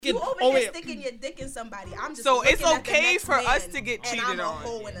here sticking your dick in somebody. I'm just so it's okay for us to get cheated on,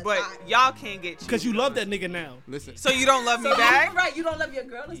 but y'all can't get cheated. Because you love that nigga now. Listen. So you don't love me back? Right, you don't love your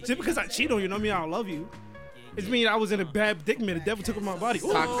girl. Just because I cheat on you, don't mean I don't love you. It means I was in a bad predicament. The devil took over my body.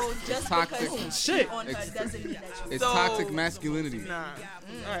 So just toxic. because you Shit. cheat on her doesn't mean that you. It's toxic masculinity. Nah.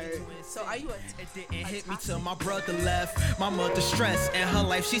 Alright. So are you a It didn't hit me till my brother left. My mother stressed. In her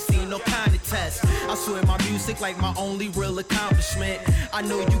life, she seen no kind of test. I swear my music like my only real accomplishment. I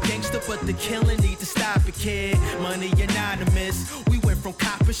know you gangster, but the killing need to stop it, kid. Money anonymous. We went from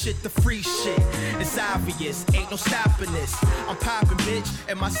copper shit to free shit. It's obvious, ain't no stopping this. I'm popping, bitch,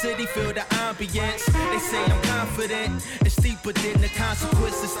 and my city feel the ambience. They say I'm confident. It's deeper than the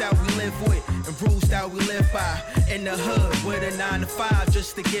consequences that we live with and rules that we live by. In the hood with a 9 to 5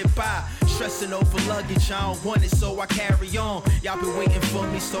 just to get by. Stressing over luggage, I don't want it, so I carry on. Y'all been waiting for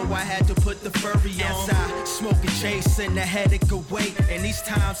me, so I had to put the furry on. As I smoke and chase and the headache away. And these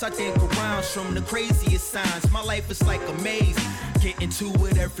times I think around from the craziest signs. My life is like a maze. Getting to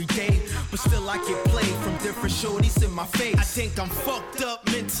it every day, but still I get played from different shorties in my face. I think I'm fucked up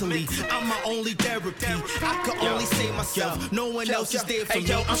mentally. I'm my only therapy. I can only save myself. No one else is there for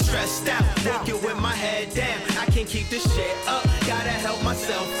me. I'm stressed out, walking with my head down. I can't keep this shit up. Gotta help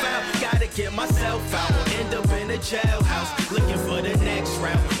myself out. Gotta get myself out. Or end up in a jailhouse, looking for the next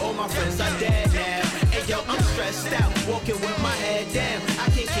round. All my friends are dead now. Hey yo, I'm stressed out, walking with my head down. I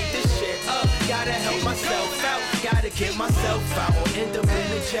can't keep this shit up. Gotta help myself out. Gotta get myself out. Or end up in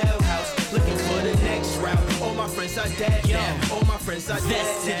a jailhouse, looking for the next round. All my friends are dead now. All my friends are dead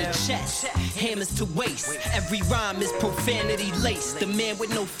Vest to the chest, hammers to waist. Every rhyme is profanity laced. The man with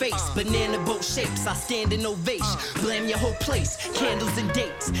no face, banana boat shapes. I stand in ovation. Blame your whole place. Candles and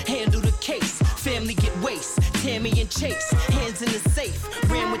dates, handle the case. Family get waste. Tammy and Chase, hands in the safe.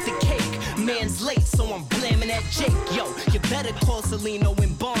 Ran with the cake. Man's late, so I'm blaming that Jake. Yo, you better call Salino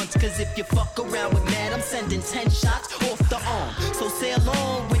and Bonds, cause if you fuck around with Mad, I'm sending 10 shots off the arm. So say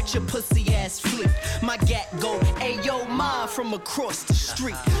along with your pussy ass flick. My gat go, ayo ma, from across the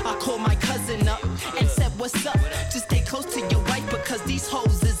street. I called my cousin up and said, what's up? Just stay close to your wife because these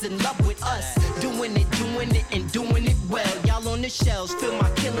hoes is in love with us. Doing it, and doing it well. Y'all on the shelves, feel my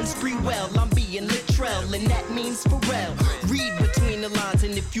killing spree well. I'm being literal, and that means Pharrell. Read between the lines,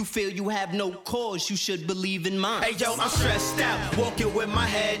 and if you feel you have no cause, you should believe in mine. Hey yo, I'm stressed out, walking with my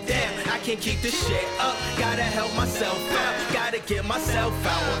head down. I can't keep this shit up, gotta help myself out. Gotta get myself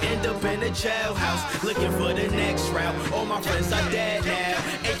out, or end up in a jailhouse, looking for the next round. All my friends are dead now.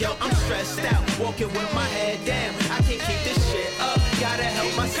 Hey yo, I'm stressed out, walking with my head down. I can't keep this shit up, gotta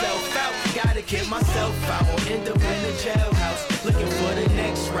help myself out. Gotta get myself out, or end up in a jailhouse, looking for the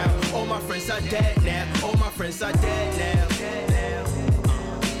next round. All my friends are dead now. All my friends are dead now.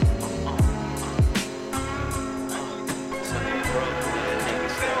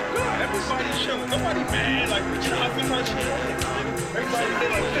 Everybody chilling, nobody mad, like, you know, I feel like shit. Everybody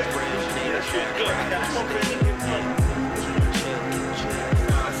did like this. That shit good. I got smoking.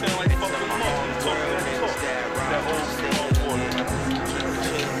 I sound like fucking mom. Talking that talk. That old water.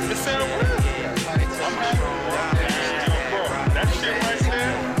 It sound real. I'm happy. Bro, that shit right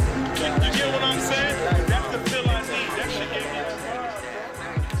there. You get what I'm saying? That's the feel I need. That shit gave me a vibe.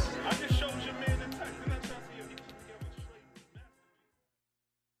 I just showed your man the text and I tried to see if he can get one straight.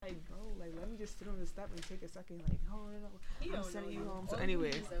 Like, bro, like, let me just sit on the step and take a second. Like, oh, no, I'm sending you home. So,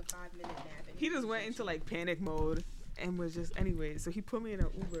 anyway, he just went into like panic mode and was just, anyway. So he put me in an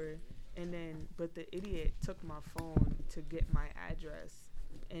Uber, and then, but the idiot took my phone to get my address,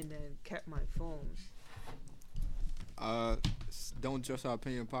 and then kept my phone. Don't Just Our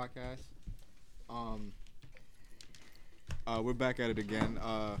Opinion podcast. We're back at it again.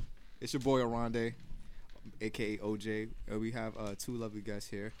 It's your boy Aronde, aka OJ. We have two lovely guests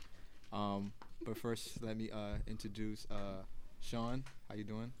here. But first, let me introduce Sean. How you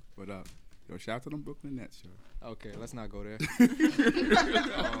doing? What up? Yo, shout out to them Brooklyn Nets, yo. Okay, let's not go there.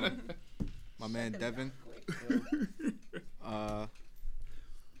 My man Devin.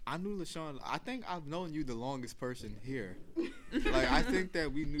 I knew LaShawn. I think I've known you the longest person here. Like, I think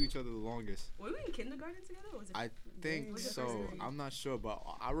that we knew each other the longest. Were we in kindergarten together? Or was it I think so. I'm not sure, but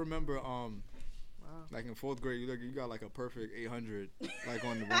I remember like in 4th grade, you got like a perfect 800, like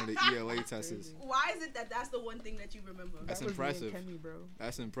on one of the ELA tests. Why is it that that's the one thing that you remember? That's impressive. Kenny, bro.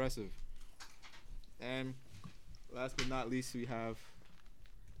 That's impressive. And last but not least, we have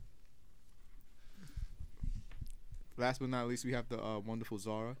the wonderful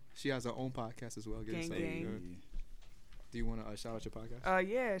Zara. She has her own podcast as well. Gang, gang. Do you want to shout out your podcast?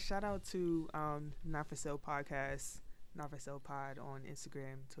 Yeah, shout out to Not For Sale Podcast, Not For Sale Pod on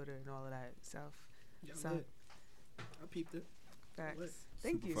Instagram, Twitter, and all of that stuff. So, I peeped it. Facts.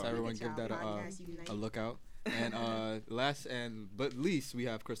 Thank you. So everyone give that a look out. And last and but least, we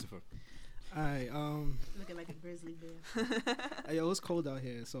have Christopher. All right. Looking like a grizzly bear. Hey, yo, it's cold out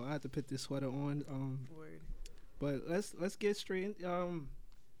here, so I had to put this sweater on. Word. But let's get straight.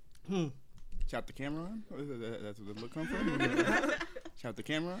 Chop the camera on? That's where the look come from? Chop the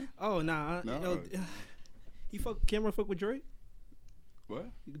camera on? Oh nah. No. He Cameron fuck with Drake? What?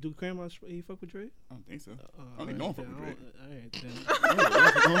 Do Cameron he fuck with Drake? I don't think so. I don't know fuck with Drake.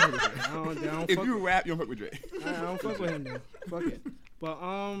 Alright, If you rap, you don't fuck with Drake. I don't fuck with him then. Fuck it. But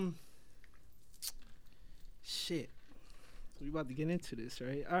shit. So we about to get into this,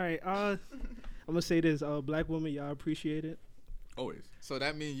 right? All right. I'm gonna say this. Black women, y'all appreciate it. Always. So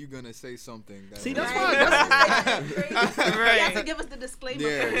that means you're gonna say something. That See, that's Right. fine. You have to give us the disclaimer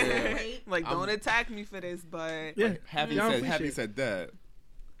Yeah, first, yeah. right? Like, don't attack me for this, but Yeah. Having y'all appreciate said that.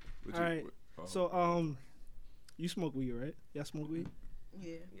 All right. So you smoke weed, right? Y'all smoke weed?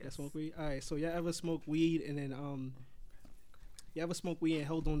 Yeah. Y'all smoke weed. All right. So y'all ever smoke weed and then y'all ever smoke weed and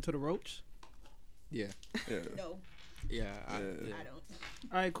held on to the roach? Yeah. No, Yeah. I don't.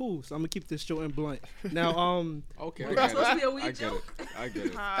 All right, cool. So I'm gonna keep this short and blunt. Now, Okay. Was that supposed to be a weed I get joke? it. I get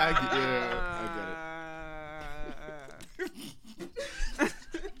it.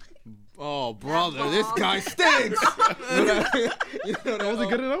 Oh, brother, this guy stinks. was it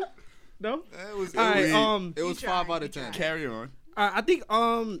good enough? No. It was. All right. It was You 5 tried, out of you 10. Carry on. I think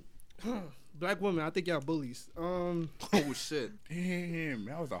black women. I think y'all bullies. Oh shit. Damn,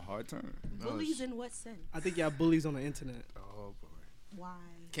 that was a hard turn. Bullies in what sense? I think y'all bullies on the internet. Oh, boy. Why?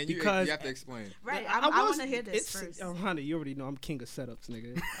 Can you? Because- You have to explain. Right. I want to hear this first. Honey, you already know I'm king of setups,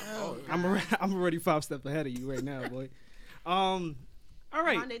 nigga. I'm already 5 steps ahead of you right now, boy. All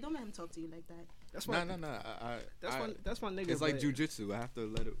right. Rondé, don't let him talk to you like that. That's my No. that's my nigga. It's like but- jujitsu. I have to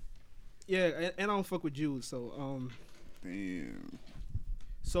let it. Yeah, and I don't fuck with Jews, so Damn.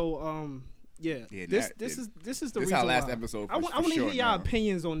 yeah. Yeah, This that- is the This reason is our last why. episode. I want to hear y'all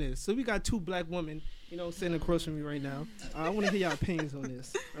opinions on this. So we got 2 black women, sitting across from me right now. I want to hear y'all opinions on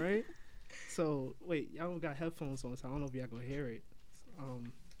this. All right. So wait, y'all got headphones on, so I don't know if y'all gonna hear it.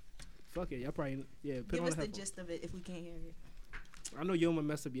 Fuck it, y'all probably put Give on us the the headphones. gist of it if we can't hear it. I know you don't want to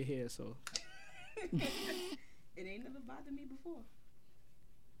mess up your hair, so It ain't never bothered me before.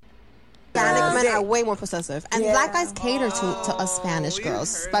 Hispanic men are way more possessive, and black guys cater to us Spanish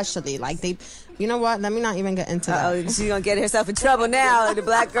girls, especially. Like they, you know what? Let me not even get into that. Oh, she's gonna get herself in trouble now. The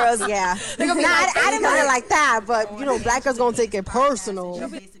black girls, Yeah, I didn't mean it like that, but black girls gonna take it personal. You're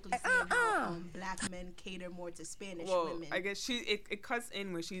basically saying how black men cater more to Spanish women. I guess it cuts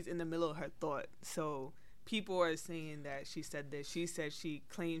in when she's in the middle of her thought. So people are saying that she said this. She said she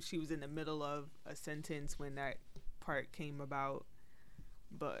claimed she was in the middle of a sentence when that part came about.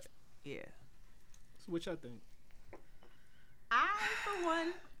 But yeah. So what y'all think? For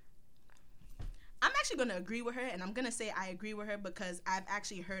one, I'm actually going to agree with her, and I'm going to say I agree with her because I've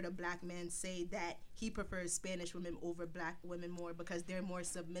actually heard a black man say that he prefers Spanish women over black women more because they're more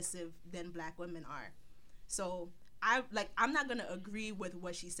submissive than black women are. So I'm not going to agree with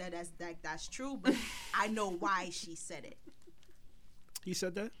what she said as that's true, but I know why she said it. He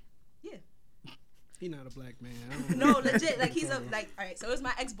said that? Yeah. He not a black man. No, legit. Like he's all right. So it was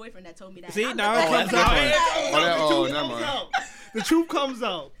my ex-boyfriend that told me that. See, now it comes out. The truth comes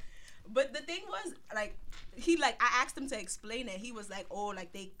out. But the thing was, I asked him to explain it. He was like, oh,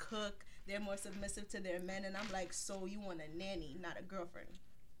 like they cook, they're more submissive to their men, and I'm like, so you want a nanny, not a girlfriend?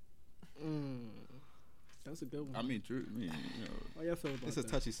 That's a good one. I mean, true. How y'all feel about It's a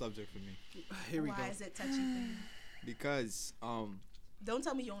touchy subject for me. Here we go. Why is it touchy? Because Don't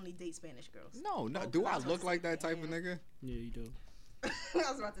tell me you only date Spanish girls. No. Do I look like that type of nigga? Yeah, you do. I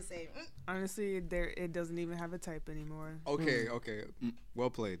was about to say. Honestly, it doesn't even have a type anymore. Okay. Well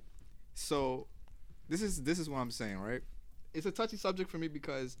played. So, this is what I'm saying, right? It's a touchy subject for me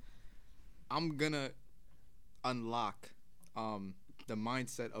because I'm gonna unlock the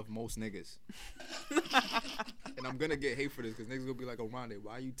mindset of most niggas, and I'm gonna get hate for this because niggas gonna be like, "Oh, Rondé,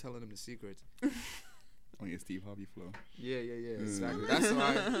 why are you telling them the secrets?" On your Steve Harvey flow. Yeah, exactly. That's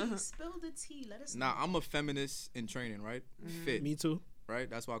why. Spill the tea. Let us know. Nah, I'm a feminist in training, right? Fit. Me too. Right?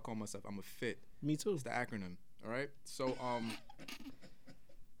 That's why I call myself. I'm a fit. Me too. It's the acronym. All right. So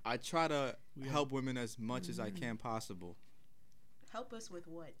I try to help women as much as I can possible. Help us with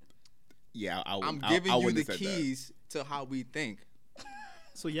what? Yeah, I'm giving you the keys to how we think.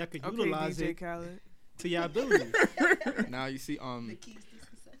 So y'all could Okay, utilize DJ it Khaled. to your ability. Now you see The keys to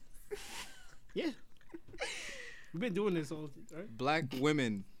success. Yeah. We've been doing this all right? black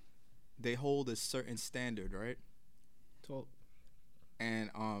women, they hold a certain standard, right? Talk. And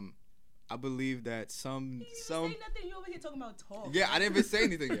I believe that some. He didn't say nothing. You over here talking about talk. Yeah, I didn't even say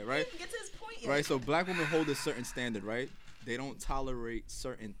anything yet, right? He didn't get to his point yet. Right. So black women hold a certain standard, right? They don't tolerate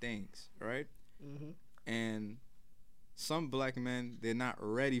certain things, right? Mm-hmm. And some black men, they're not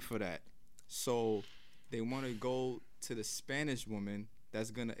ready for that. So they want to go to the Spanish woman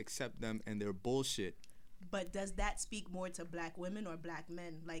that's going to accept them and their bullshit. But does that speak more to black women or black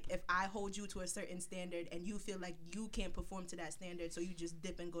men? Like, if I hold you to a certain standard and you feel like you can't perform to that standard, so you just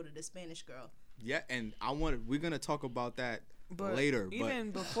dip and go to the Spanish girl. Yeah, and we're going to talk about that But later.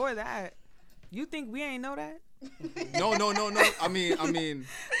 Even before that, you think we ain't know that? No. I mean,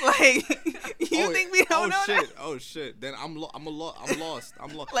 like, you think we don't know that? Oh shit! Then I'm lost.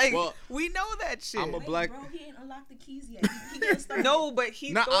 Like, well, we know that shit. I'm a black. Bro, he ain't unlocked the keys yet. He getting started. No, but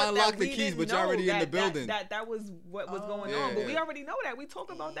he Not thought unlock that the we keys, didn't but you're know already in the that- building. That was what was going Yeah, on. But yeah. we already know that. We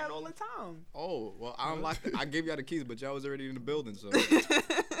talk about that all the time. Oh well, I unlocked. I gave y'all the keys, but y'all was already in the building, so.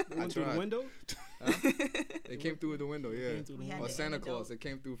 Went through the window? Huh? They came through the window, yeah. Came through the Or window. Santa Claus, they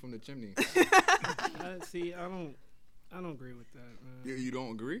came through from the chimney. See, I don't agree with that, man. You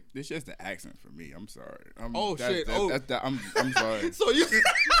don't agree? It's just the accent for me. I'm sorry. Shit. I'm sorry. So you.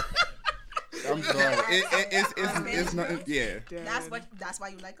 I'm sorry. It's not. Yeah. That's why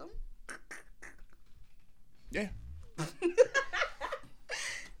you like him. Yeah.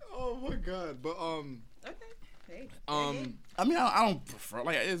 Oh my god! But Okay. Hey. I mean, I don't prefer,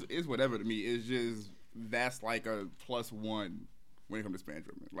 like, it's whatever to me. It's just, that's like a +1 when it comes to Spanish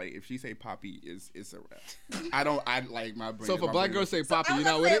women. Like, if she say Poppy, it's a wrap. I like my brain. So if a black girl say Poppy, you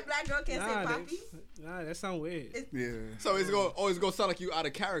not with it? A black girl can't say Poppy. Nah, that sound weird. Yeah. So it's gonna sound like you out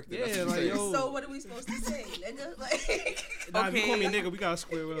of character. Yeah, That's what like, you're saying. yo. So what are we supposed to say, nigga? Like, Nah, if you call me nigga, we gotta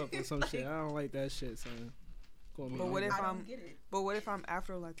square it up or some shit. I don't like that shit, son. Call me But what nigga. if I I'm? don't get it. But what if I'm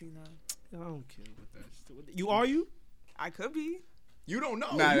Afro Latina? I don't care what that shit. You are you? I could be. You don't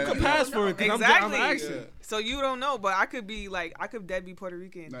know. Nah, You could pass for it. 'Cause Exactly. I'm asking. Yeah. So you don't know, but I could be like, I could dead be Puerto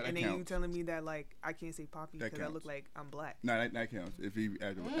Rican, No, that and then you counts. telling me that like I can't say Poppy That because I look counts. like I'm black. No, that counts. If you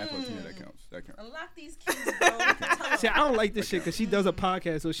add Afro-Latina, that counts. That counts. Unlock these keys, bro. Tell him. See, I don't like this shit because she does a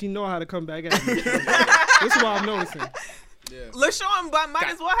podcast, so she know how to come back at me. This is what I'm noticing. Yeah. LaShawn, but might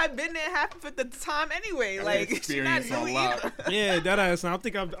as well have been there half of the time anyway. Like she not Experience new a lot. either. Yeah, that ass. I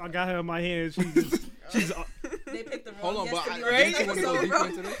think I got her in my hands. She's They picked the wrong Hold on, guest but to be didn't you on want this to go episode, deep bro.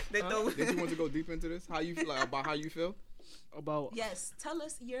 into this? They throw- Didn't you want to go deep into this? How you feel about how you feel? about. Yes, tell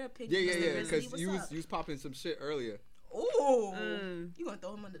us your opinion. Yeah. Mr. Grizzly. Because What's you up? was popping some shit earlier. Ooh, Mm. you gonna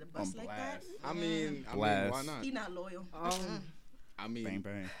throw him under the bus On like blast. that? I mean, Blast. why not? He not loyal. I mean, Bang,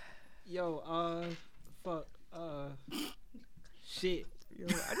 bang. Yo, fuck, shit. Yo,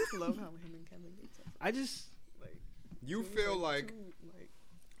 I just love how him and Kevin get tough. I just Like you feel like two, like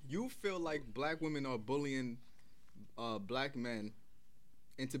you feel like black women are bullying black men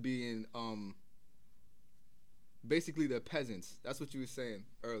into being basically the peasants. That's what you were saying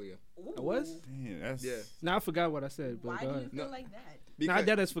earlier. I was. Damn, that's Yeah. Now I forgot what I said, but Why go do you ahead. feel No. like that? Nah, Because,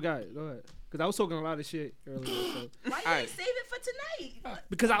 I just forgot. Go ahead. Because I was talking a lot of shit earlier. So. Why you Alright. ain't save it for tonight?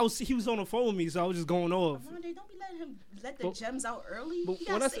 Because he was on the phone with me, so I was just going off. Amande, don't be letting him let the But- gems out early. But You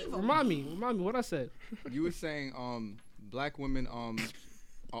what gotta I said, save 'em. remind me what I said. you were saying black women are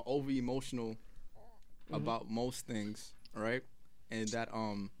over emotional about most things, right? And that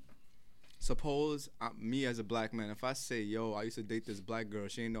suppose me as a black man, if I say, yo, I used to date this black girl,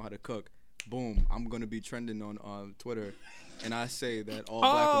 she didn't know how to cook, boom, I'm gonna be trending on Twitter, and I say that all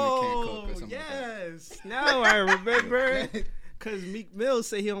black women can't cook or something like that. yes. Now I remember. Because Meek Mill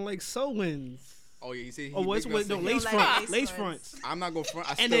said he don't like sewings. Oh yeah, you see. Oh, what's with the lace like front? lace Lace fronts. fronts. I'm not gonna front.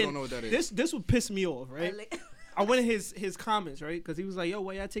 I And still then don't know what that is. this would piss me off, right? Like- I went in his comments, right? Because he was like, "Yo,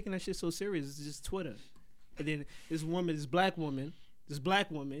 why y'all taking that shit so serious? It's just Twitter." And then this black woman,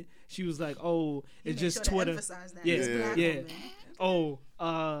 she was like, "Oh, You it's make just sure to Twitter." emphasize that. Yeah, It's black yeah. women.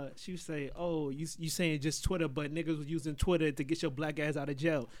 Oh, she would say, "Oh, you saying just Twitter, but niggas was using Twitter to get your black ass out of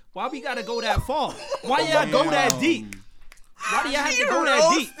jail. Why we gotta go that far? Why y'all go that deep? Why do y'all have to go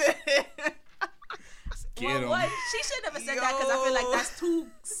that deep?" Get 'em. What? She should never said that because I feel like that's two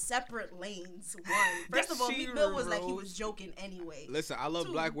separate lanes. One, first of all, She Meek Mill was like he rose- was joking anyway. Listen, I love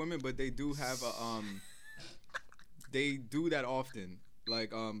Two. black women, but they do have a they do that often.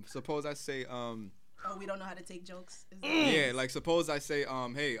 Like suppose I say Oh, we don't know how to take jokes. Is that- yeah, like suppose I say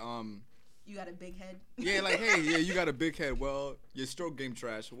hey You got a big head. yeah, like hey, yeah, you got a big head. Well, your stroke game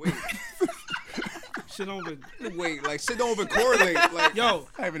trash. Wait, Shit don't even. wait, like shit don't even correlate. Like Yo,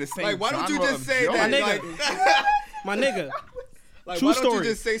 having the same like why don't you genre just of say joke. that? My Like, my nigga. like True why don't story. you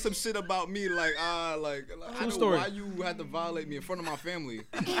just say some shit about me? Like like I True know story. why you had to violate me in front of my family.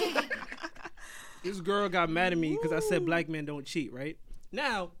 This girl got mad at me because I said black men don't cheat, right?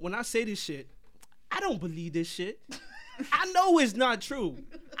 Now, when I say this shit, I don't believe this shit. I know it's not true.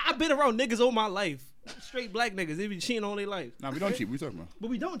 I've been around niggas all my life. Straight black niggas. They be cheating all their life. Nah, we don't cheat. What you talking about? But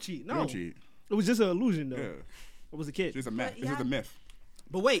we don't cheat. No. We don't cheat. It was just an illusion, though. Yeah. I was a kid. It's a myth. This is a myth.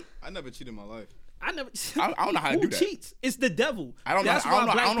 But wait. I never cheated in my life. I never. I don't know how to do that. Who cheats? It's the devil. I don't know. That's I don't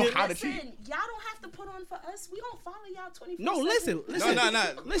why know how to Listen, cheat. y'all don't have to put on for us. We don't follow y'all 24/7. No, listen.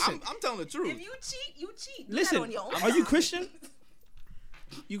 No. Listen. I'm telling the truth. If you cheat, you cheat. Do Listen. that on your own Are you time. Christian?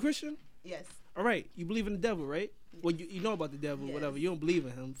 You Christian? Yes. All right. You believe in the devil, right? Well, you know about the devil, whatever. You don't believe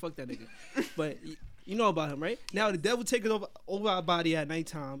in him. Fuck that nigga. But you know about him, right? Now the devil takes over our body at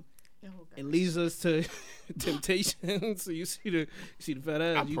nighttime. And leads us to temptation. So you see the fat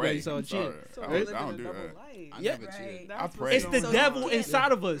ass. You guys saw cheat. I don't do that. Yeah, I pray. It's the devil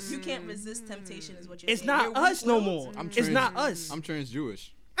inside of us. You can't resist temptation, is what you're It's saying. not us no more. It's not us. I'm trans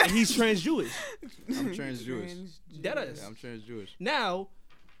Jewish. And he's trans Jewish. I'm trans Jewish. That is. Yeah, I'm trans Jewish. Now,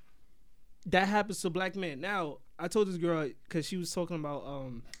 that happens to black men. Now, I told this girl because she was talking about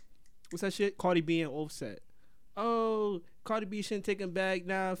what's that shit? Cardi B and Offset. Oh, Cardi B shouldn't take him back.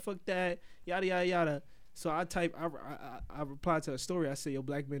 Nah, fuck that. Yada yada yada. So I replied to her story. I said, "Yo,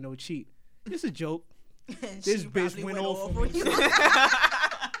 black men don't cheat." It's a joke. This bitch went off on me.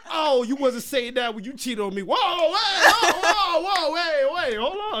 Oh, you wasn't saying that when you cheated on me. Whoa, wait,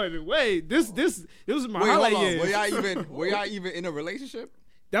 hold on, wait. This was my highlight years. Were y'all even in a relationship?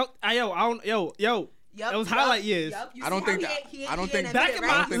 Yo. That was highlight years. I don't think back in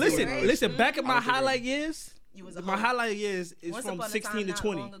my listen. Back in my highlight years. You was a my hoe. highlight years is Once from upon a 16 time, to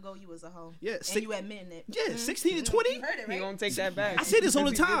 20. Not long ago, you was a hoe. Yeah, and you admitting it. Yeah, 16 to 20. You heard it, right? He gonna take that back. I say this all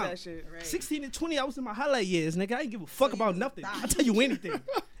the He did time. that shit. Right. 16 to 20, I was in my highlight years, nigga. I ain't give a fuck about nothing. I'll tell you anything.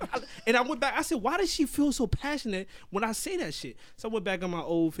 And I went back. I said, why does she feel so passionate when I say that shit? So I went back on my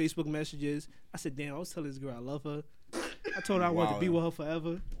old Facebook messages. I said, damn, I was telling this girl I love her. I told her I wanted to be with her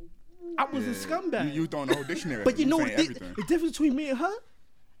forever. I was a scumbag. You throwing the whole dictionary. But you know saying what? The difference between me and her,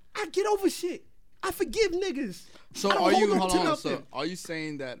 I get over shit. I forgive niggas. So are you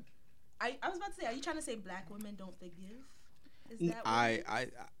saying that? I was about to say, are you trying to say black women don't forgive? Is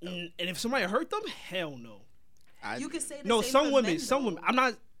that and if somebody hurt them, hell no. You could say the no. same Some for women, men, some women.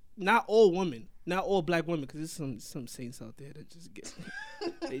 I'm not all women, not all black women, because there's some saints out there that just get.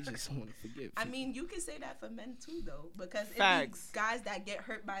 They just want to forgive. I mean, you can say that for men too, though, because Facts. It be guys that get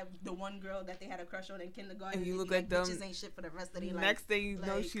hurt by the one girl that they had a crush on in kindergarten, And you look like, at them. bitches ain't shit for the rest of their life. Next thing you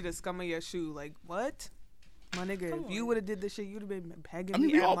know, she the scum of your shoe. Like what? My nigga, if you would have did this shit, you'd have been pegging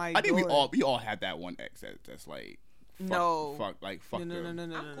me at my door. I think we all had that one ex that's like fuck no. I'm cool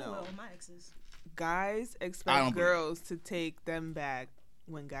with my exes. Guys expect girls to take them back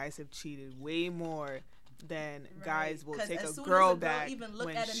when guys have cheated way more than guys will take a girl back even look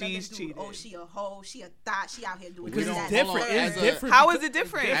when at she's dude, cheated. Oh, she a hoe, she a thot, she out here doing because this, it's that, different. that. It's different. How is it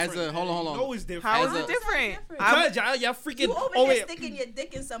different? Hold on. No, it's different. How is it different? Because y'all freaking. You over here sticking your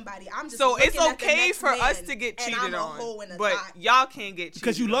dick in somebody. I'm just so it's looking at okay the next for us man, to get and cheated I'm a on, hoe and a but thot. y'all can't get cheated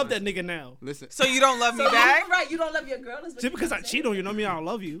Because you love on. that nigga now. Listen. So you don't love me So back? right, you don't love your girl. Is what Just because I cheat on you, don't mean I don't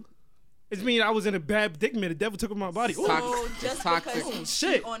love you. It means I was in a bad predicament. The devil took over my body. So just because you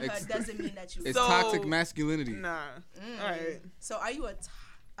cheat on her doesn't mean that you. It's toxic masculinity. Nah. All right. So are you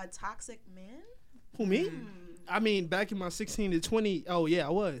a toxic man? Who, me? I mean, back in my 16 to 20, oh yeah, I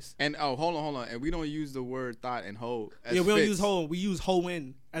was. And hold on. And we don't use the word thought and hoe. Yeah, we don't use hoe. We use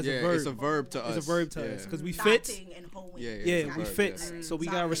hoe-in as a verb. It's a verb to us. It's a verb to us. Because we fit. Yeah, we fit. So we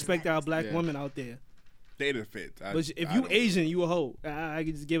got to respect our black women out there. They the fit. But if you Asian, you a hoe. I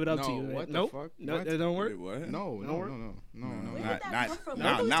can just give it up to you. What nope. the fuck? No, that don't work. What? No. Where did that come from?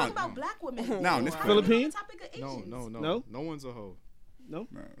 We're talking about black women. No, this Philippines. No. No one's a hoe. No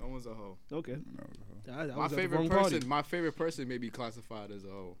one's a hoe. Okay. My favorite person may be classified as a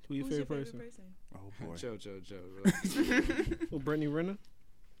hoe. Who's your favorite person? Oh boy. Chill. Well, Brittany Renner.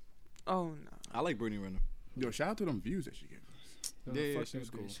 Oh no. I like Brittany Renner. Yo, shout out to them views that she gave us. Yeah, she was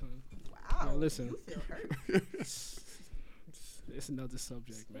cool. Wow. Now, listen. You feel hurt. It's another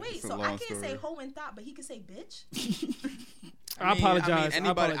subject, man. Wait, so I can't say hoe and thought, but he can say bitch? I apologize.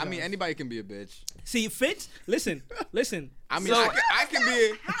 I mean, anybody can be a bitch. See, Fitz, listen. I mean, I can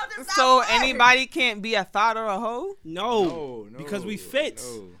be. How does that So work? anybody can't be a thought or a hoe? No, because we fit.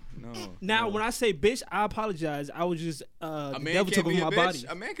 No. Now, when I say bitch, I apologize. I was just A the man devil took can't be over a my bitch. body.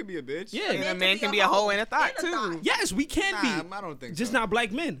 A man can be a bitch. Yeah, And a man can be a hoe and a thought too. Yes, we can be. I don't think just so. not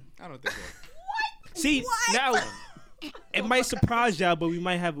black men. I don't think so. See, now it might surprise y'all, but we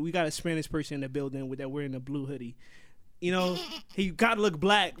got a Spanish person in the building with that wearing a blue hoodie. You know, he gotta look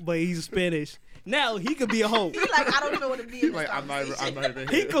black, but he's Spanish. Now he could be a hoe. He like, I don't even want to be in this I'm not even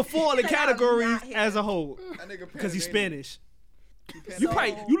He could fall in Like, I'm categories not here. as a hoe That nigga because he's Panamanian. Spanish.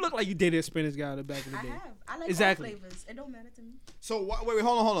 You look like you dated a Spanish guy back in the day. I have. I like exactly. all flavors. It don't matter to me. So wait,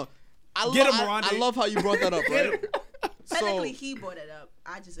 hold on. I love how you brought that up, right? Technically, he brought it up.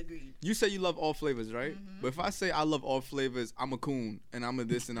 I just agreed. You say you love all flavors, right? Mm-hmm. But if I say I love all flavors, I'm a coon and I'm a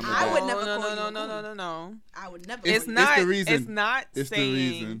this and I'm a that. I would never call you a coon. No. I would never. It's not. It's the reason. It's not it's saying. The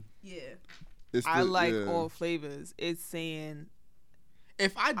reason. Yeah. I like all flavors. It's saying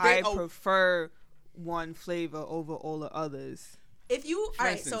if I prefer one flavor over all the others. If you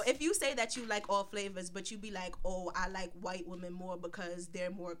so if you say that you like all flavors, but you be like, oh, I like white women more because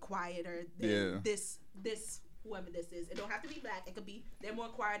they're more quieter than this whoever this is. It don't have to be black. It could be they're more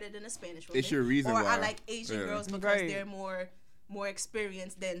quieter than a Spanish woman. It's your reason or why. I like Asian girls because they're more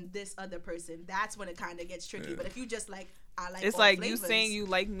experienced than this other person. That's when it kind of gets tricky. But if you just like, I like it's all like flavors, you saying you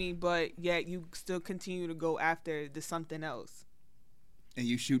like me, but yet you still continue to go after the something else. And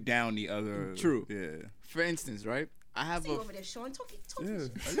you shoot down the other. True. Yeah. For instance, right? I have over there, Sean. Talk. I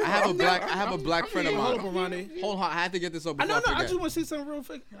have a black friend of mine. Hold on, Hold on, I had to get this up before I forget. I just want to say something real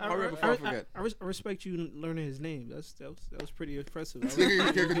quick. Before I forget. I respect you learning his name. That was pretty impressive.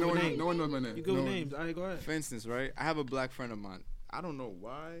 No one knows my name. You go with names. All right, go ahead. For instance, right? I have a black friend of mine. I don't know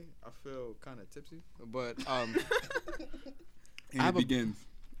why I feel kind of tipsy, but it begins.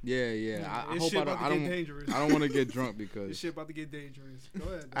 Yeah. I hope I don't want to get drunk because this shit about to get dangerous. Go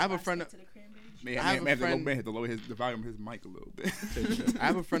ahead. I have a friend. Man had to lower the volume of his mic a little bit. I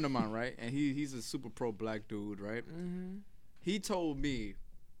have a friend of mine, right? And he's a super pro black dude, right? Mm-hmm. He told me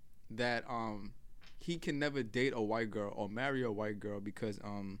that he can never date a white girl or marry a white girl because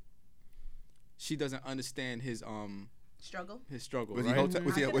she doesn't understand his struggle. His struggle. Was right? he Hotep?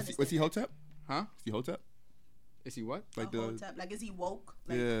 Was he Hotep? Huh? Is he Hotep? Is he what? Like is he woke?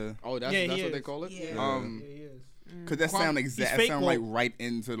 Like, yeah. Oh, that's what they call it. Yeah. He is. Cause that sound like right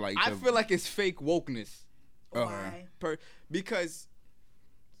into like. I feel like it's fake wokeness. Why? Because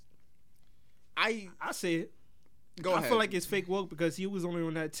I say it. Go ahead. I feel like it's fake woke because he was only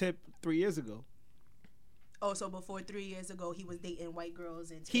on that tip 3 years ago. Oh, so before 3 years ago, he was dating white girls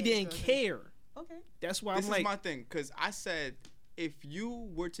and he didn't care. Okay. That's why this is my thing. Because I said if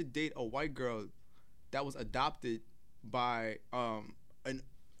you were to date a white girl that was adopted by an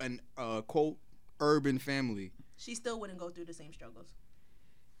quote urban family, she still wouldn't go through the same struggles.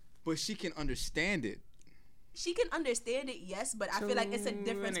 But she can understand it. She can understand it, yes, but I feel like it's a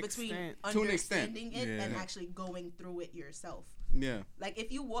difference between understanding it and actually going through it yourself. Yeah. Like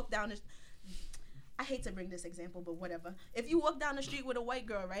if you walk down I hate to bring this example, but whatever. If you walk down the street with a white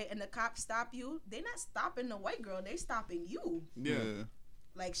girl, right, and the cops stop you, they're not stopping the white girl, they're stopping you. Yeah.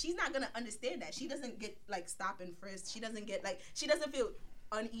 Like she's not gonna understand that. She doesn't get like stop and frisk. She doesn't feel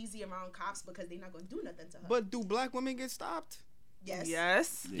uneasy around cops because they're not gonna do nothing to her. But do black women get stopped?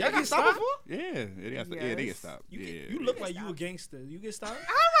 Yes. Y'all get stopped before? Yeah, they get stopped. You look like you a gangster. You get stopped?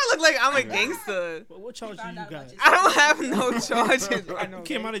 How do I look like I'm a gangster? What charge do you got? I don't have no charges. You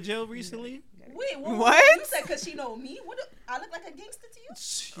came out of jail recently? Wait, what? You said because she know me? I look like a gangster to you?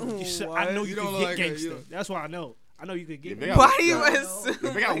 I know you can get gangster. That's why I know. I know you could get. Why do you If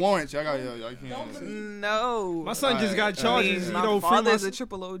they got warrants, y'all can't. No. My son just got charges. My father's a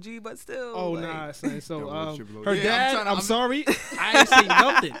triple OG, but still. Oh nah, son. So her dad. I'm sorry. I ain't say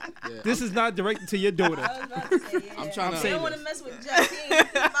nothing. Yeah. This is not directed to your daughter. I was about to say, I'm trying to. I don't want to mess with Jeff. He ain't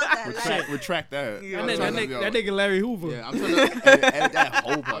about that. Retract that. Yeah. That nigga Larry Hoover. Yeah, I'm trying to edit that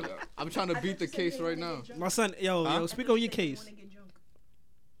whole part. I'm trying to beat the case right now. My son, yo, speak on your case.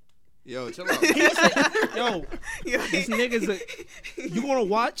 Yo, chill out. This nigga's you gonna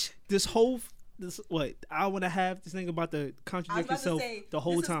watch this hour and a half? This nigga about to contradict himself the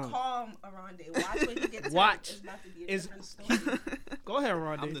whole time. Calm, Arande. Watch when you get turned. Watch. It's about to be a different story. Go ahead,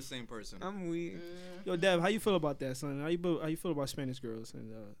 Arande. I'm the same person. I'm weird. Yo, Dev, how you feel about that, son? How you feel about Spanish girls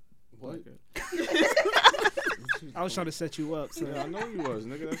and black girls? I was trying to set you up. So. Yeah, I know you was,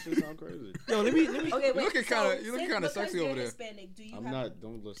 nigga. That shit sound crazy. Yo, let me. Okay, wait. You looking kind of sexy over there. Hispanic, do you I'm have... not.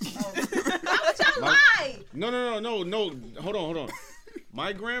 Don't listen. Why would y'all lie? No. Hold on.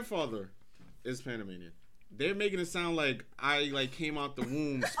 My grandfather is Panamanian. They're making it sound like I came out the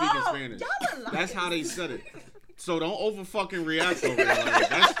womb speaking Spanish. That's how they said it. So don't over fucking react over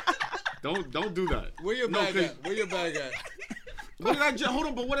there. Don't do that. Where your bag at? What did I just hold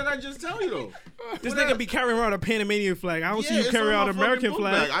on? But what did I just tell you though? This nigga be carrying around a Panamanian flag. I don't see you it's carry on around my an American fucking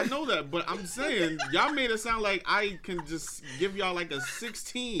book flag. bag. I know that, but I'm saying y'all made it sound like I can just give y'all like a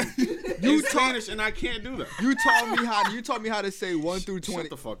 16 in Spanish, and I can't do that. You taught me how to say 1 through 20. Shut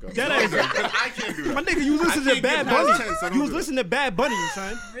the fuck up. That ain't I can't do that. My nigga, you was listening to Bad Bunny. You was listening to Bad Bunny,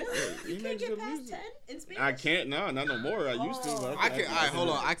 son. Really? You can't get past 10 in Spanish? I can't. No, not no more. I used to. But I can. All right, hold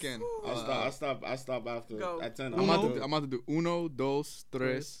on. I can. I stop after at 10. I'm about to do 1, 2,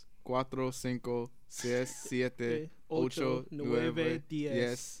 3, 4, 5, 6, 7, 8, 9, 10, 11,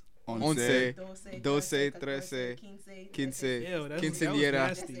 12, 13, 15, quinceañera.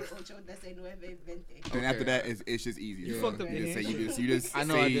 And after that, it's just easy. You fucked up. You just. I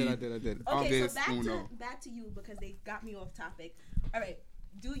know. I did. Okay, so back to you because they got me off topic. All right.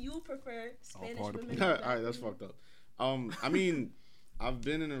 Do you prefer Spanish women? All right, that's fucked up. I mean, I've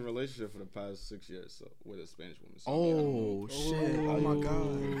been in a relationship for the past 6 years, so with a Spanish woman. So oh shit! Oh my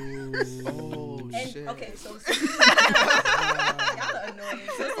god! Oh shit! Okay, so y'all are annoying.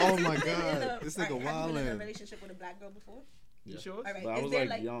 Oh my god! This nigga wildin'. Have you been in a relationship with a black girl before? Yeah. You sure? All right. But I was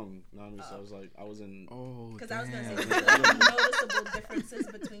like young. No, I mean, so I was in. Oh, because I was gonna say, is there like noticeable differences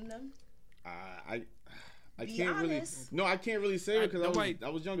between them? I can't really. No, I can't really say it because I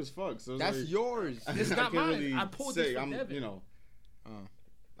was young as fuck. So that's like, yours. It's not mine. Really I pulled this from Devin. You know,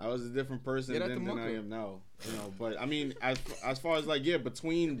 I was a different person then than I am now. You know, but I mean, as far as like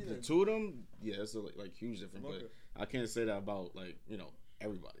between the two of them, it's like huge difference. But I can't say that about like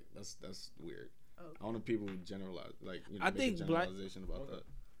everybody. That's weird. Okay. I want people who generalize I think make a generalization about that.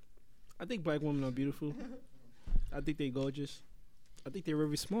 I think black women are beautiful. I think they're gorgeous. I think they're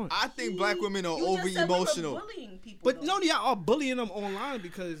very smart. I think black women are over emotional. But no, y'all are bullying them online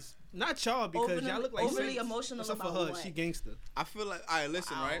because not y'all because y'all look like overly emotional except about for her. What? She gangster. I feel like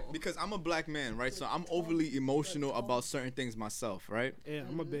listen, right? Because I'm a black man, right? So I'm overly emotional about certain things myself, right? Yeah,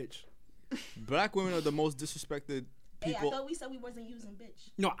 I'm a bitch. Black women are the most disrespected people. Hey, I thought we said we wasn't using bitch.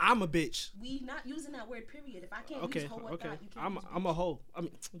 No, I'm a bitch. We not using that word. Period. If I can't use hoe, you can't I'm a hoe. I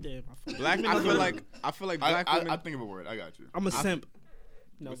mean, damn. Black. I feel like black women. I think of a word. I got you. I'm a simp.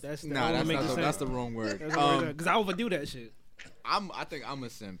 No, that's the wrong word. Because I overdo that shit. I think I'm a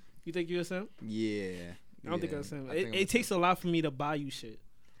simp. You think you're a simp? Yeah. I don't think I'm a simp. It takes a lot for me to buy you shit.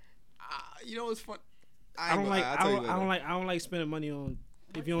 You know what's fun? I don't like spending money on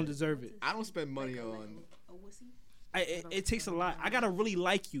if you don't deserve it. I don't spend money on. It takes a lot. I gotta really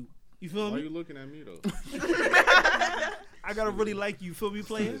like you. You feel me? Why are you looking at me though? I gotta really like you. Feel me,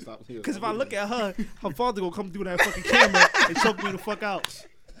 player? Because if I look at her father gonna come through that fucking camera and choke me the fuck out.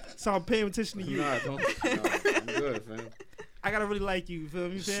 So I'm paying attention to you. I'm good, fam. I gotta really like you. Feel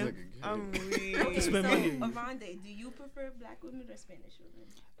me, fam? I'm weak. So, Avande, do you prefer black women or Spanish women?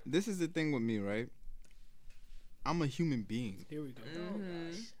 This is the thing with me, right? I'm a human being. Here we go.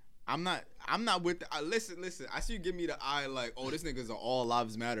 Mm-hmm. I'm not with listen. I see you give me the eye like, oh, this nigga's an all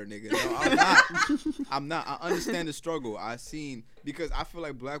lives matter nigga. No, I'm not. I'm not. I understand the struggle. Because I feel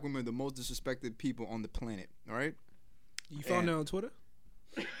like black women are the most disrespected people on the planet. All right. You found that on Twitter?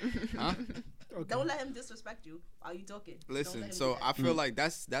 Huh? Okay. Don't let him disrespect you while you talking. Listen, so I feel like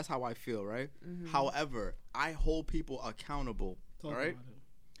that's how I feel, right? Mm-hmm. However, I hold people accountable, all right?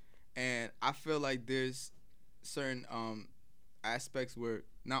 And I feel like there's certain aspects where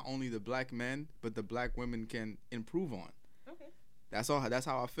not only the black men but the black women can improve on. Okay. That's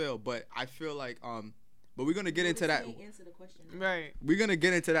how I feel. But I feel like but we're gonna get into that. Answer the question. Right. We're gonna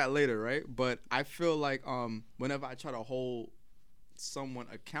get into that later, right? But I feel like whenever I try to hold someone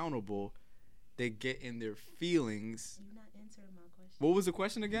accountable, they get in their feelings. You're not answering my question. What was the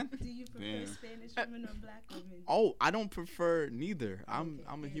question again? Do you prefer Spanish women or black women? Oh, I don't prefer neither. I'm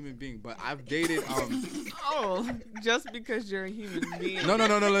a human being, but I've dated Oh, just because you're a human being. No.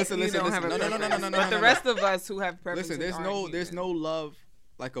 Listen. No. But the rest of us who have preferences. Listen, there's no love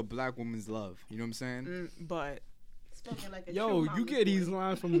like a black woman's love. You know what I'm saying? But. Like yo, you get these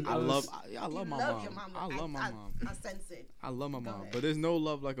lines from. I love my mom. I love my mom. I sense it. I love my mom, but there's no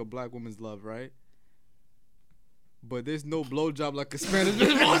love like a black woman's love, right? But there's no blowjob like a Spanish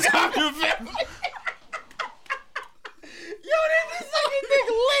blowjob. You feel me? Yo, this fucking thing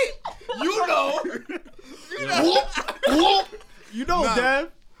lit. You know,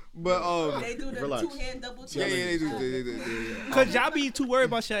 Dev. But they do the two-hand double check. Yeah, they do. Cause y'all be too worried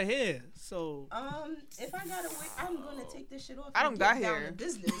about your hair. So if I got a wig, I'm gonna take this shit off. I don't got hair.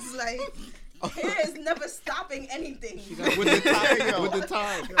 Business like hair is never stopping anything. With the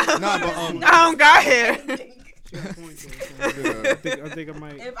tie. Nah, but I don't got hair. I think I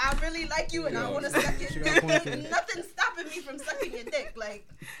might. If I really like you and I want to suck your dick, nothing's stopping me from sucking your dick. Like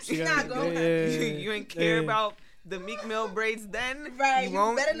it's not going. You ain't care about the Meek Mill braids then, right? You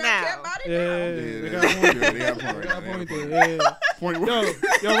won't better not now. care about it Yeah, now. they got a point there.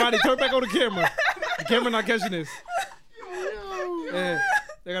 Yo, Roddy, turn back on the camera. The camera not catching this. Yeah,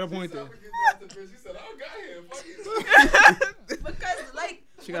 they got a point there. Because like,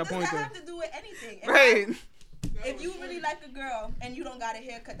 she got a point that there. have to do with anything? Right. If you really like a girl and you don't got a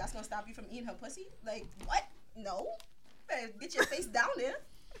haircut, that's gonna stop you from eating her pussy. Like what? No. Better get your face down there.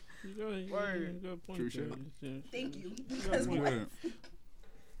 You got a point there. Thank you. You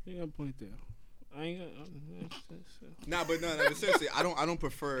got a point there. I ain't got. Nah, but no, seriously, I don't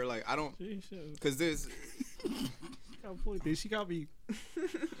prefer like I don't, cause there's. Got a point there. She got me.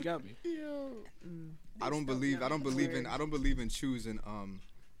 She got me. I don't believe in choosing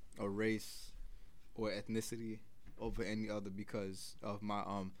a race or ethnicity over any other because of my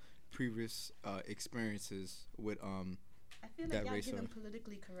previous experiences with I feel like y'all giving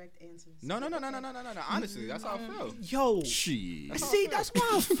politically correct answers. No. Honestly, that's how I feel. Yo, see, that's why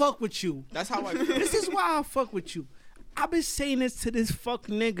I fuck with you. That's how I feel. This is why I fuck with you. I've been saying this to this fuck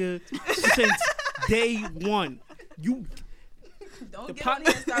nigga since day one. You don't get on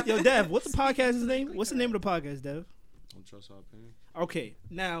here and start. Yo, Dev, what's the podcast's name? What's the name of the podcast, Dev? Don't trust our opinion. Okay,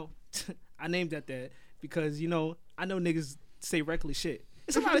 now I named that because I know niggas say reckless shit.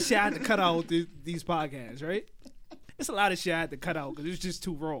 It's a lot of shit I had to cut out with these podcasts, right? It's a lot of shit I had to cut out because it's just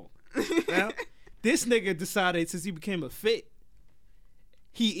too raw. Now, this nigga decided since he became a fit,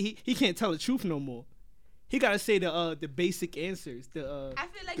 he can't tell the truth no more. He gotta say the basic answers. I feel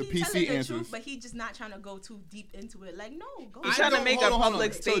like the he's PC telling the answers. truth, but he's just not trying to go too deep into it. Like, no, go. He's trying to make a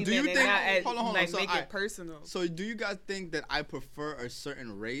public statement so do you and think, not make it personal. So do you guys think that I prefer a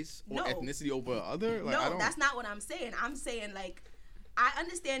certain race or No. ethnicity over other? Like, No, that's not what I'm saying. I'm saying like, I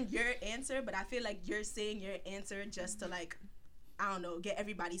understand your answer, but I feel like you're saying your answer just to like, I don't know, get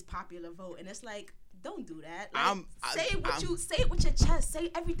everybody's popular vote, and it's like, don't do that. Like, say it with your chest.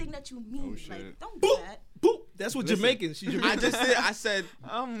 Say everything that you mean. Like, don't do that. Boop. That's what Jamaicans. She's Jamaican. I said.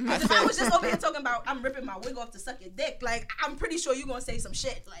 I was just over here talking about I'm ripping my wig off to suck your dick. Like, I'm pretty sure you're gonna say some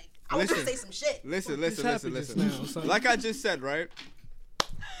shit. Like, I was gonna say some shit. Listen. Like I just said, right?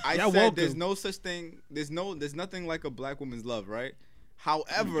 I said welcome. There's no such thing. There's nothing like a black woman's love, right?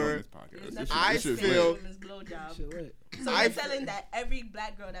 However, I feel. So you're telling that every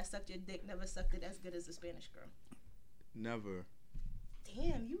black girl that sucked your dick never sucked it as good as a Spanish girl? Never.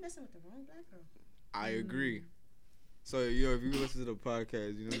 Damn, you messing with the wrong black girl. I agree. So if you listen to the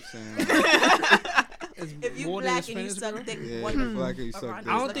podcast, you know what I'm saying? If you black and you suck dick, black and you suck dick.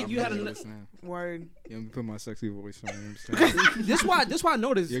 I don't think you had a word. Yeah, let me put my sexy voice on. You know what I'm saying? This why I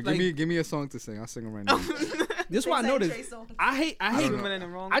noticed. Yeah, give me a song to sing. I'll sing it right now. This why I noticed. I hate. I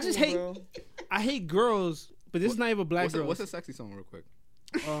hate girls, but this is not even black girls. What's a sexy song, real quick?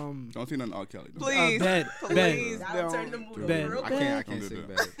 Don't sing nothing R. Kelly. Please, bed. I'll turn the mood bed. I can't sing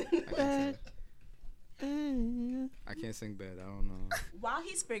bad. I can't sing bad. I don't know. While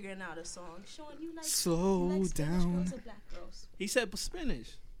he's figuring out a song, Sean, you like slow down. Girls or black girls? He said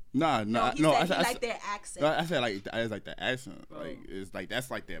Spanish. Nah. He said he like their accent. I said like the accent. Like it's like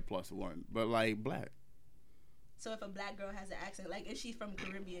that's like their plus one. But like black. So if a black girl has an accent, like if she's from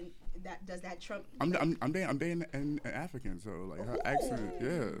Caribbean, does that trump? I'm being an African, so like her accent,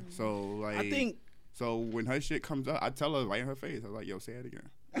 yeah. So like I think. So when her shit comes up, I tell her right in her face. I'm like, yo, say it again.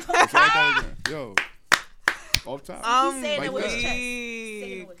 Say that again. Yo. Off top. He's saying it with his chest.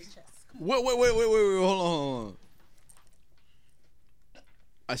 Saying it with his chest. Wait, hold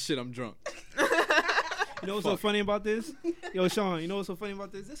on. I'm drunk. You know what's so funny about this? Yo, Sean, you know what's so funny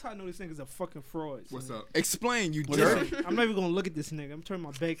about this? This is how I know this nigga's a fucking fraud. What's up? Explain, you jerk. I'm not even gonna look at this nigga. I'm turning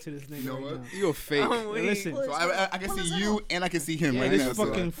my back to this nigga. You know right what? now. You a fake. Listen. So I can see you and I can see him right this now.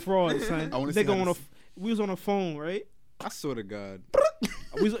 fucking fraud, son. Nigga we was on the phone, right? I swear to God.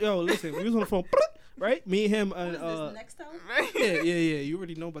 We was on the phone, right? Me and him. What is this, next time? Yeah. You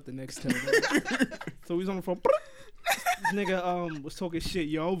already know about the next time. So we was on the phone. This nigga was talking shit.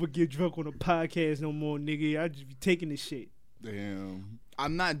 Yo, I don't get drunk on the podcast no more, nigga. I just be taking this shit. Damn.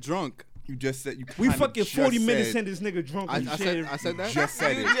 I'm not drunk. You just said you. We fucking 40 minutes in this nigga drunk. I said that. Just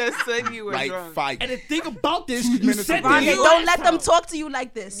said you it. just said you were like drunk. Fight. And the thing about this, you said Ronnie, don't let them talk to you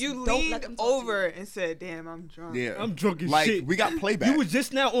like this. You don't leaned over and said, "Damn, I'm drunk." Yeah, I'm drunk as like, shit. We got playback. You was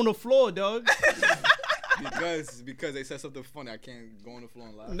just now on the floor, dog. Because they said something funny, I can't go on the floor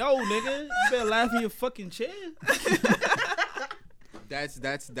and laugh. No, nigga, you better laugh in your fucking chair. That's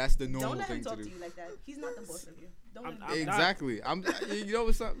the normal don't let thing him talk to do. to you like that. He's not the boss of you. Don't Exactly. You know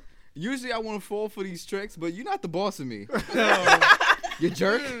what's up? Usually I want to fall for these tricks, but you're not the boss of me. You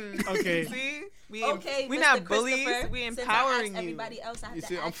jerk. Okay. See? We Mr. not bullies. Christopher, We since I empowering asked you. everybody else, I have You to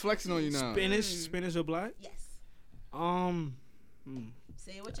see, I'm ask flexing on you now. Spanish or black? Yes.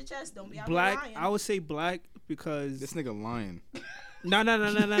 Say it with your chest. Don't be out Black. lying. I would say black because This nigga lying. no.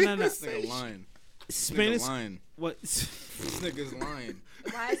 This nigga lying. Spanish. Nigga lying. What? This nigga's lying.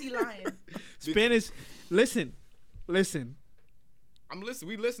 Why is he lying? Spanish. Listen. I'm listening.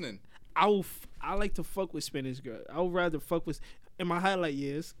 We listening. I like to fuck with Spanish girls. I would rather fuck with in my highlight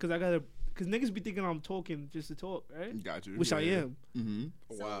years because niggas be thinking I'm talking just to talk, right? Got you. Which I am. Mm-hmm.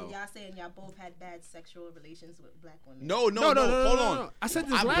 So Wow. y'all saying y'all both had bad sexual relations with black women? No. Hold on. No. I said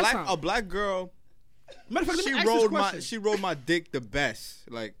this last time. A black girl. Matter of fact, let me ask this question. She rode my dick the best.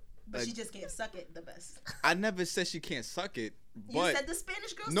 But she just can't suck it the best. I never said she can't suck it. But You said the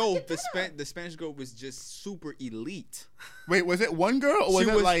Spanish girl. no, suck it better. the Spanish girl was just super elite. Wait, was it one girl or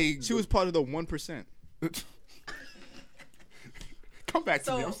She was part of the 1%. Come back to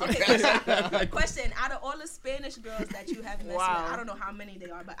So, me. I'm sorry. okay, question. Out of all the Spanish girls that you have messed with, I don't know how many they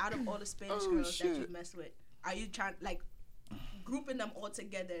are, but out of all the Spanish girls that you've messed with, are you trying, like, grouping them all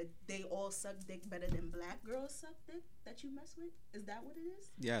together, they all suck dick better than black girls suck dick that you mess with? Is that what it is?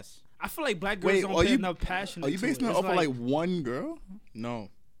 Yes. I feel like black girls don't put enough passion. Are you basing it off of like one girl? No.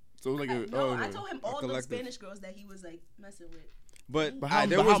 So it was like No, I told him all the Spanish girls that he was like messing with. But how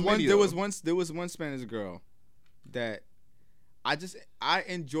there was many, one Spanish girl that I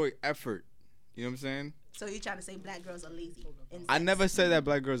enjoy effort. You know what I'm saying? So you trying to say black girls are lazy? I never said that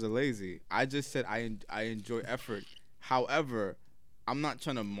black girls are lazy. I just said I enjoy effort. However, I'm not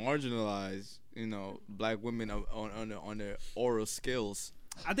trying to marginalize, black women on their oral skills.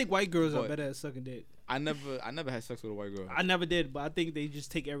 I think white girls are better at sucking dick. I never had sex with a white girl. I never did, but I think they just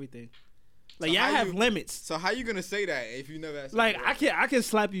take everything. Like, So y'all how have you- limits. So how you gonna say that if you never had sex Like, with I can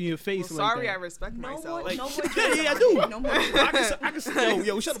slap you in your face. Well, like sorry, that. I respect myself. No more Yeah, jokes I do. about it. No more jokes. I can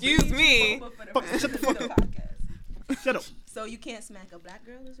yo, shut up. Excuse me. Shut the fuck up. Shut up. So you can't smack a black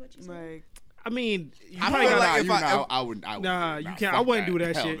girl, is what you saying? Like, I mean, you I probably feel got like I wouldn't. Nah, you can't. I wouldn't do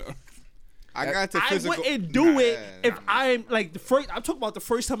that Hell shit. no. I got to I physical. wouldn't do it if I'm like the first. I'm talking about the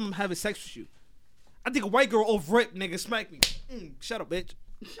first time I'm having sex with you. I think a white girl off rip, nigga, smack me. Shut up, bitch.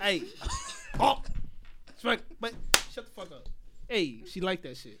 Hey, oh, smack, but shut the fuck up. Hey, she like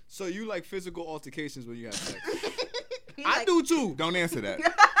that shit. So you like physical altercations when you have sex? I do too. Don't answer that.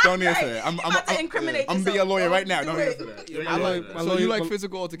 Don't answer that. I'm about to incriminate I'm be a yourself. lawyer right now. Don't Don't do answer it. that. So you like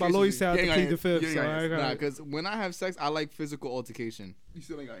physical altercations? My lawyer said I have to Yeah, plead yeah, the fifth, yeah, so yeah. I got Nah, it. because when I have sex, I like physical altercation. You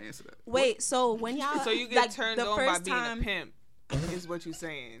still ain't gotta answer that. Wait, so when y'all so you get like, turned the on by first being time, a pimp, is what you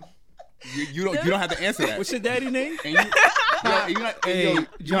saying? You don't have to answer that. What's your daddy name? And you not, Hey, yo,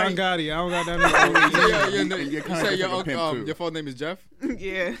 John Gotti. I don't got that name. You're You kinda say like a pimp, too. your full name is Jeff?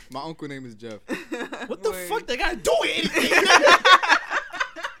 Yeah. My uncle name is Jeff. What the fuck they gotta do with anything?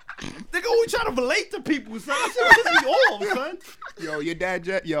 Nigga, we trying to relate to people, son. That shit piss me off, son. Yo, your dad,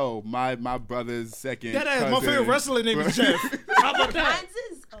 Jeff. Yo, my brother's second. That ass, my cousin. favorite wrestler name is Jeff. How about that?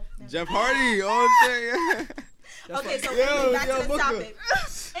 mine's is Jeff Hardy. Oh, shit. okay, so Yo, back to the Booker. topic.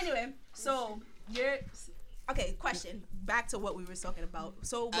 Anyway, so you're okay. Question. Back to what we were talking about.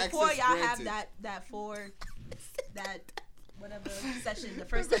 So before Access y'all have granted. that whatever session, the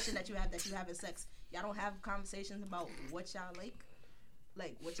first session that you having sex, y'all don't have conversations about what y'all like.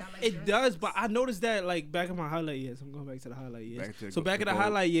 Like what y'all like. It does, but I noticed that like back in my highlight years. I'm going back to the highlight years. Back in the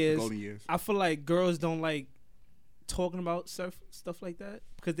highlight years, golden years. I feel like girls don't like talking about stuff like that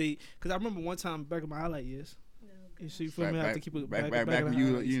because I remember one time back in my highlight years. So you feel me? I have to keep it back when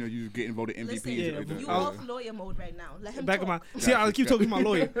you you getting voted MVP. Listen, and shit like that. you off lawyer mode right now. Let him back talk. in my see, I keep talking to my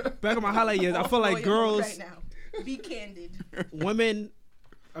lawyer. Back in my highlight years, I feel like Lawyer mode girls, right now. Be candid. women.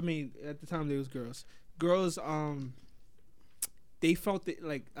 I mean, at the time they was girls. Girls, they felt that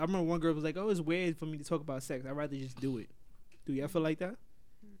like I remember one girl was like, "Oh, it's weird for me to talk about sex. I'd rather just do it." Do y'all feel like that?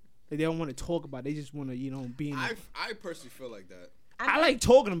 Like they don't want to talk about it. They just want to, be in it. I personally feel like that. I like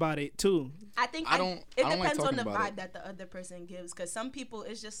talking about it too. I think I don't it like depends on talking the about vibe it. that the other person gives. Cause some people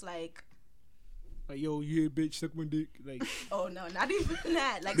it's just like, Yo, yeah, bitch, suck my dick. Like, oh no, not even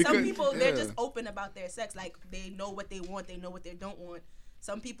that. Like Because- some people they're yeah. just open about their sex. Like they know what they want, they know what they don't want.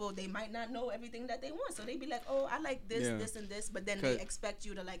 Some people they might not know everything that they want, so they be like, oh, I like this, Yeah. this, and this. But then 'Cause- they expect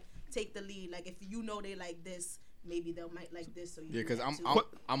you to like take the lead. Like if you know they like this, maybe they might like this. So you Yeah, do because that too.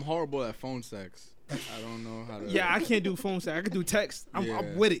 I'm horrible at phone sex. I don't know how to. yeah, I can't do phone sex. I can do text. I'm Yeah.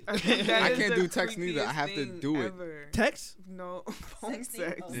 with it. I can't do text neither. I have to do it. Text? No, phone Sexy?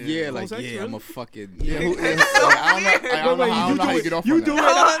 sex. Oh. Yeah, Phone like sex, I'm really? a fucking. Yeah, I don't know how you get off You on do it.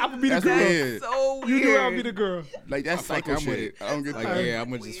 that. I'm gonna be the That's girl. weird. So weird. You do it. I'll be the girl. Like that's I fuck psycho I'm with shit. it. I don't get Like that. yeah, I'm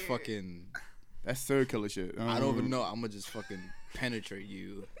gonna just fucking. That's serial killer shit. I don't even know. I'm gonna just fucking penetrate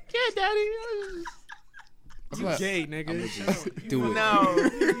you. Yeah, daddy. You gay, nigga. Do it.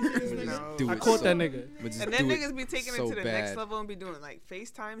 No. I caught that nigga. And then niggas be taking it to the next level and be doing like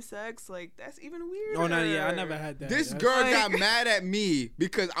FaceTime sex. Like that's even weirder. Oh no, yeah, I never had that. This girl got mad at me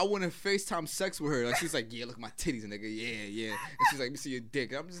because I wouldn't FaceTime sex with her. Like she's like, yeah, look at my titties, nigga. Yeah. And she's like, let me see your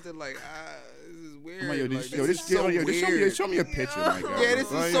dick. And I'm just like, this is weird. Show me a picture. My God. Yeah,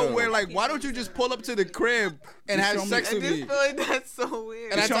 this is so weird. Like, why don't you just pull up to the crib and have sex with me? I just feel like that's so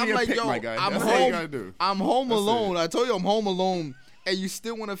weird. And I'm like, yo, I'm home. I'm home alone. I told you I'm home alone, and you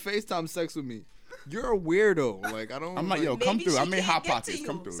still want to FaceTime sex with me. You're a weirdo. Like I don't. I'm like, yo, come through. I made hot pockets.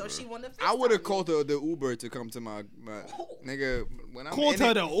 Come through. So she want to. I would have called the Uber to come to my nigga. When I'm called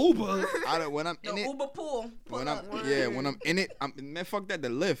her the Uber. When I'm in it. Uber pool. When I'm in it, man, fuck that. The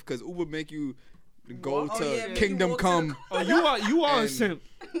Lyft, because Uber make you go to Kingdom Come. Oh, you are a simp.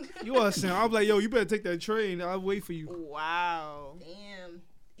 You are a simp. I'm like, yo, you better take that train. I'll wait for you. Wow. Damn.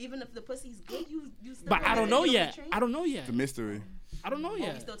 Even if the pussy's good, you still. But I don't know yet. I don't know yet. The mystery. I don't know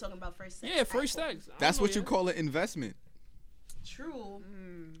yet. We still talking about first sex. Yeah, first sex. That's what you call an investment. True.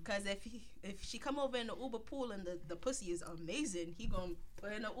 Because if she come over in the Uber pool and the pussy is amazing, he gonna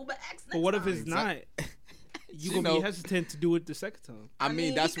put in the Uber X. But what if it's not? You gonna be hesitant to do it the second time. I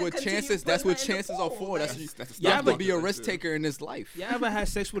mean that's what chances. That's what chances are for. That's you have to be a risk taker in this life. You ever had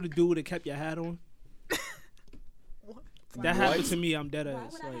sex with a dude that kept your hat on? That happened to me. I'm dead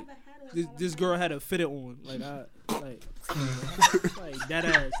ass. Like this girl had a fitted on. Like that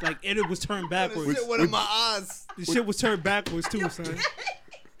ass. Like and it was turned backwards. One of my eyes. The shit was turned backwards too, son.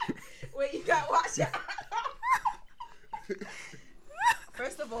 Wait, you got watch out.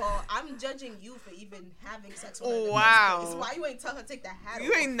 First of all, I'm judging you for even having sex with her. Oh, wow. It's why you ain't tell her to take the hat off.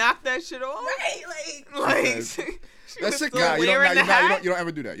 You ain't knocked that shit off? Right? That shit, nah, you don't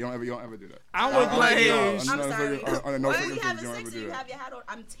ever do that. You don't ever do that. I would I'm sorry. When you having sex and you have your hat on,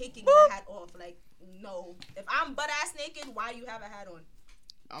 I'm taking the hat off. Like, no. If I'm butt ass naked, why you have a hat on?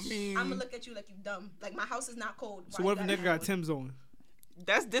 I mean, I'm gonna look at you like you dumb. Like my house is not cold. So what if a nigga got Tim's on?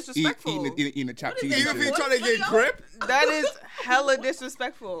 That's disrespectful. Eating a chopped cheese. Even if he trying to get grip, that is hella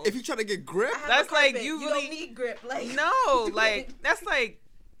disrespectful. If you trying to get grip, that's like you don't need grip. Like no, like that's like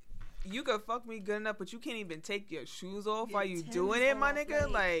you could fuck me good enough, but you can't even take your shoes off while you doing it, my nigga.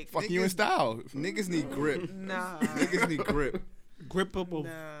 Like fuck you in style. Niggas need grip. Nah, niggas need grip. Gripable.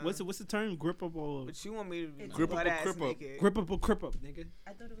 Nah. What's the term? Gripable. But you want me to be gripable, gripable, grip up, nigga.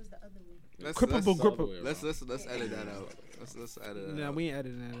 I thought it was the other one. Gripable, grip up. Let's edit that out. Let's edit that out. Nah, we ain't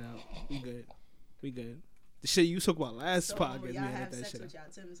editing that out. We good. The shit you talk about last podcast, y'all man. have that sex shit. With y'all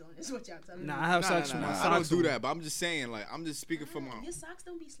Timbs on. Is what y'all telling me. Nah, I have sex with my socks. I don't do that, but I'm just saying, like, I'm just speaking for my. Your socks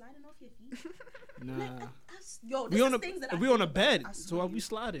don't be sliding off your feet. Nah. Yo, we on a bed, so why we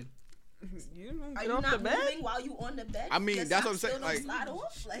sliding? You don't Are get you off not the bed moving while you on the bed? I mean, that's what I'm saying. Like, slide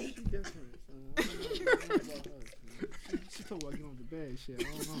off, like. She talking about getting on the bed, shit. I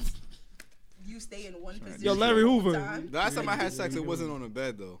don't know. You stay in one position. Yo, Larry Hoover. The last time I had sex, it wasn't on a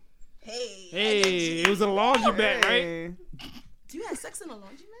bed though. Hey, it was a laundromat, right? Do you have sex in a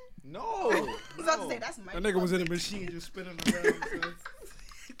laundromat? No. I was about to say that's my. That nigga was in a machine just spinning around.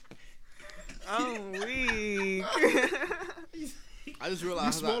 I'm weak. I just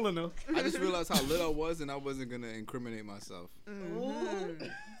realized small enough. I just realized how little I was, and I wasn't gonna incriminate myself. Mm-hmm.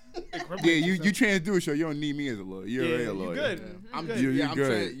 Yeah, you trans Jewish, so you don't need me as a lawyer. You're already a lawyer. You good? Yeah. I'm good. You're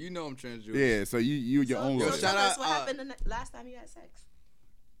good. You know I'm trans Jewish. Yeah, so you your own lawyer. Shout out. What happened the last time you had sex?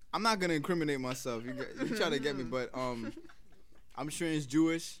 I'm not gonna incriminate myself. You try to get me, but I'm trans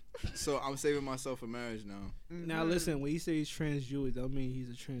Jewish, so I'm saving myself for marriage now. Now listen, when you say he's trans Jewish, that mean he's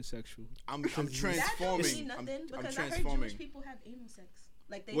a transsexual. I'm transforming. That don't mean nothing because I heard Jewish people have anal sex.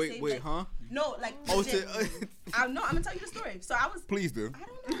 Like they say, wait, huh? No, like Oh, I'm gonna tell you the story. So I was. Please do. I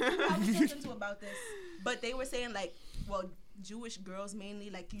don't know who I was talking to about this, but they were saying like, well, Jewish girls mainly,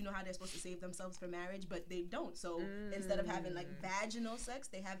 like you know how they're supposed to save themselves for marriage, but they don't. So instead of having like vaginal sex,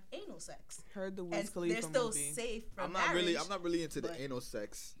 they have anal sex. Heard the Wiz Khalifa they're still movie. safe for I'm marriage. not really into the anal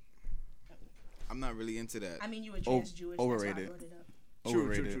sex. I'm not really into that. I mean, you were trans Jewish. Overrated. That's why I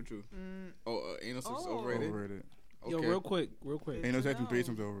brought it up. True. Oh, anal sex is overrated. Okay. Yo, real quick. Anal sex and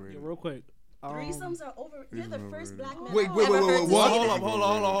threesomes overrated. Yo, real quick. Threesomes are over. You're the first black man. Wait. Hold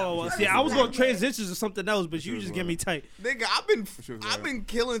on. See, I was going to transition to something else, but you just get me tight. Nigga, I've been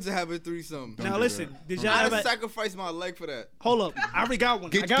killing to have a threesome. Now listen, did y'all I ever sacrifice my leg for that? Hold up, I already got one.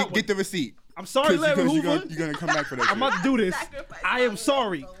 Get the receipt. I'm sorry, Larry Hoover. You're gonna come back for that. I'm about to do this. I am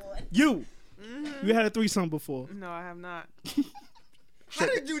sorry. You had a threesome before. No, I have not. How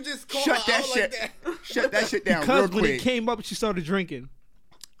did you just call Shut that shit? Like that? Shut that shit down because real quick. when it came up, she started drinking.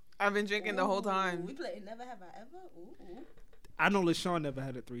 I've been drinking the whole time. We play Never Have I Ever. Ooh. I know LaShawn never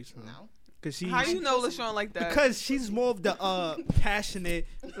had a threesome. No. Cause she. How you know LaShawn like that? Because she's more of the passionate,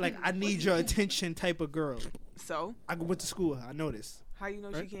 like I need your attention type of girl. So I went to school. I know this. How you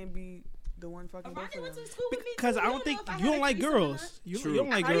know right? she can't be the one fucking both of them? Because I don't think you don't like girls. You don't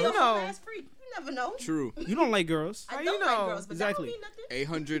like How girls. you know? You never know. True. You don't like girls. How you know? Girls, but exactly. That don't mean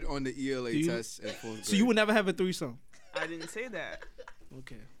nothing. 800 on the ELA test at 4th grade. So you would never have a threesome. I didn't say that.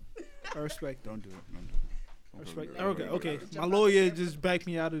 Okay. I respect. Don't do it. I respect. Okay. My lawyer just backed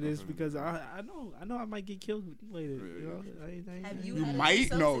me out of this because I know I might get killed later. You know? Have you You had a might.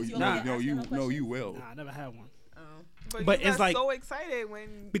 threesome No, since you no, only no, asked you, her no, you questions? will. Nah, I never had one. But you it's like so excited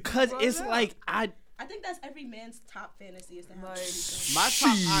when because it's up. like I think that's every man's top fantasy is to have a threesome. My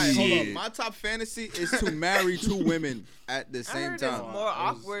top, hold on. My top fantasy is to marry 2 women at the same time. It's more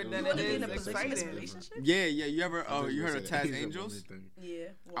awkward than it is exciting. Yeah. You ever you heard of Taz Angels? Yeah.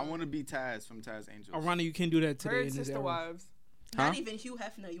 I want to be Taz from Taz Angels. Arana, you can't do that today. Heard in this Sister era. Wives. Not even Hugh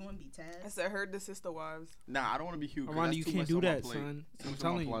Hefner. You want to be Taz? I said heard the Sister Wives. Nah, I don't want to be Hugh. Arana, you can't do that, son. I'm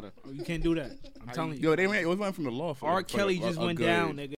telling you. You can't do that. I'm telling you. Yo, it was one from the law. R. Kelly just went down, nigga.